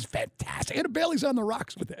cobbler. Sounds fantastic. And a Bailey's on the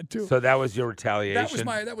rocks with that, too. So that was your retaliation?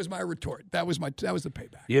 That was my retort. That was the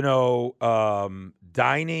payback.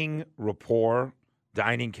 Dining rapport,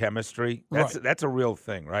 dining chemistry, that's a real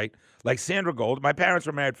thing, right? Like Sandra Gold, my parents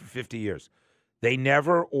were married for 50 years. They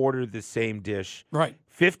never ordered the same dish. Right.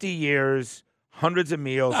 50 years, hundreds of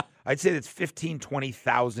meals. I'd say that's 15,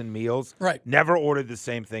 20,000 meals. Right. Never ordered the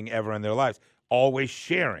same thing ever in their lives. Always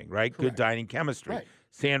sharing, right? Correct. Good dining chemistry. Right.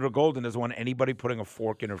 Sandra Golden doesn't want anybody putting a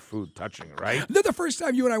fork in her food, touching it, right? Then the first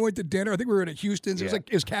time you and I went to dinner, I think we were at Houston's.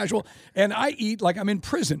 It was casual, and I eat like I'm in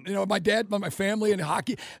prison. My dad, my family, and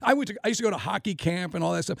hockey. I used to go to hockey camp and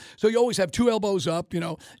all that stuff. So you always have two elbows up,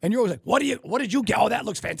 and you're always like, "What did you get? Oh, that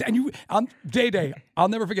looks fantastic." And on day, I'll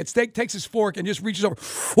never forget. Steak takes his fork and just reaches over,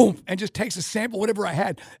 boom, and just takes a sample, whatever I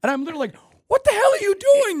had, and I'm literally like, "What the hell are you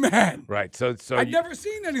doing, man?" Right. So I've never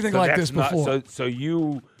seen anything like this before. So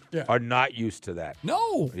you. Yeah. Are not used to that.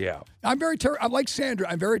 No. Yeah. I'm like Sandra.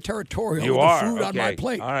 I'm very territorial with the food on my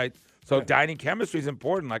plate. All right. So dining chemistry is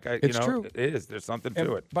important. It's true. It is. There's something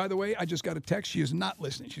to it. By the way, I just got a text. She is not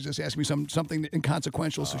listening. She just asked me something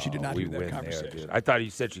inconsequential, so she did not hear that conversation. There, dude. I thought you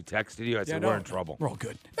said she texted you. I said, we're in trouble. We're all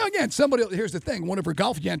good. Now, again, here's the thing. One of her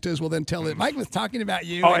golf yentas will then tell it, Mike was talking about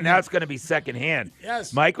you. Oh, and now it's going to be secondhand.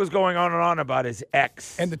 Yes. Mike was going on and on about his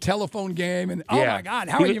ex. And the telephone game. And, oh, my God,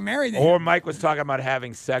 how are you married? Or Mike was talking about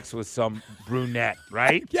having sex with some brunette,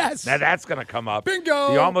 right? Yes. Now that's going to come up.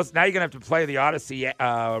 Bingo. Now you're going to have to play the Odyssey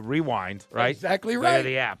rewind, right? Exactly right.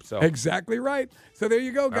 The app. So exactly right. So there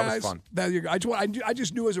you go, guys. That was fun. There you go. I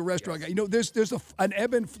just knew as a restaurant guy, there's an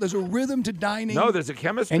ebb and there's a rhythm to dining. No, there's a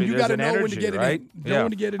chemistry. And you got to know when to get it in. Know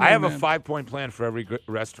when to get it in. I have a 5-point plan for every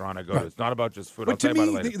restaurant I go to. It's not about just food. But to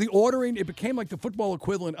me, the ordering, it became like the football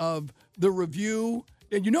equivalent of the review.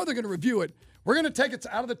 And they're going to review it. We're going to take it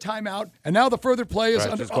out of the timeout, and now the further play is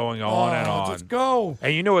just going on and on. Let's go.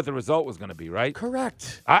 And you know what the result was going to be, right?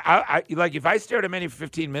 Correct. I like if I stare at a menu for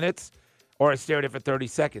 15 minutes or I stare at it for 30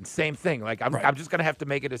 seconds, same thing. Like I'm just going to have to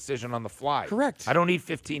make a decision on the fly. Correct. I don't need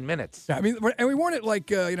 15 minutes. Yeah, I mean, and we weren't at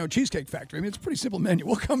like Cheesecake Factory. I mean, it's a pretty simple menu.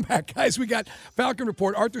 We'll come back, guys. We got Falcon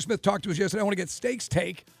Report. Arthur Smith talked to us yesterday. I want to get Steak's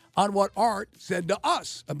take on what Art said to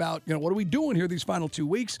us about what are we doing here these final 2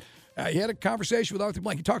 weeks. He had a conversation with Arthur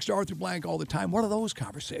Blank. He talks to Arthur Blank all the time. What are those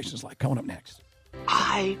conversations like? Coming up next.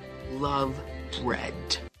 I love bread.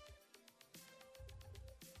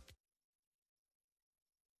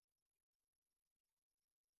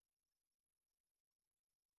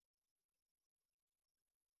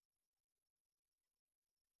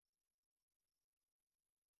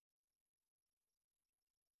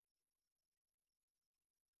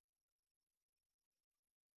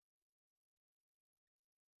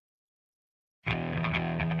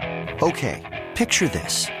 Okay, picture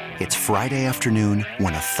this. It's Friday afternoon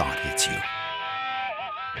when a thought hits you.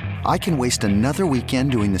 I can waste another weekend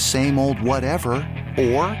doing the same old whatever,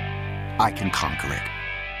 or I can conquer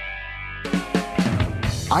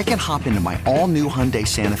it. I can hop into my all-new Hyundai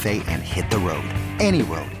Santa Fe and hit the road. Any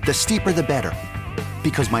road. The steeper, the better.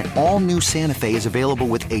 Because my all-new Santa Fe is available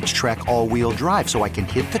with H-Track all-wheel drive, so I can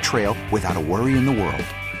hit the trail without a worry in the world.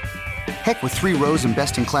 Heck, with 3 rows and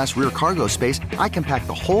best-in-class rear cargo space, I can pack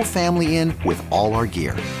the whole family in with all our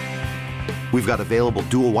gear. We've got available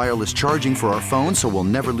dual wireless charging for our phones, so we'll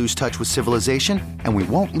never lose touch with civilization, and we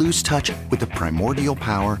won't lose touch with the primordial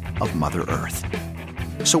power of Mother Earth.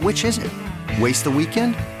 So which is it? Waste the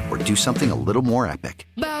weekend or do something a little more epic?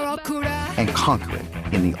 and conquer it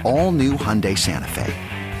in the all-new Hyundai Santa Fe.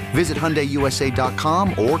 Visit HyundaiUSA.com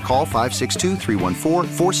or call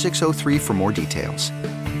 562-314-4603 for more details.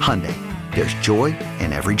 Hyundai, there's joy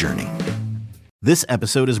in every journey. This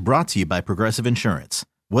episode is brought to you by Progressive Insurance.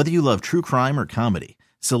 Whether you love true crime or comedy,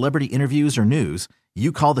 celebrity interviews or news,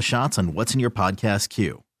 you call the shots on what's in your podcast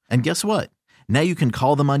queue. And guess what? Now you can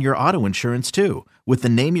call them on your auto insurance too with the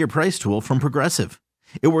Name Your Price tool from Progressive.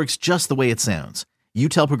 It works just the way it sounds. You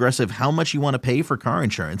tell Progressive how much you want to pay for car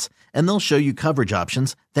insurance, and they'll show you coverage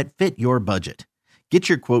options that fit your budget. Get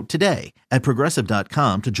your quote today at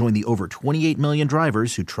Progressive.com to join the over 28 million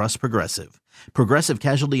drivers who trust Progressive. Progressive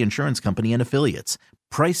Casualty Insurance Company and Affiliates.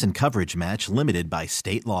 Price and coverage match limited by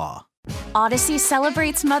state law. Odyssey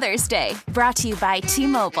celebrates Mother's Day, brought to you by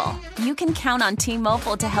T-Mobile. You can count on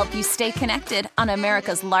T-Mobile to help you stay connected on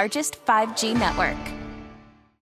America's largest 5G network.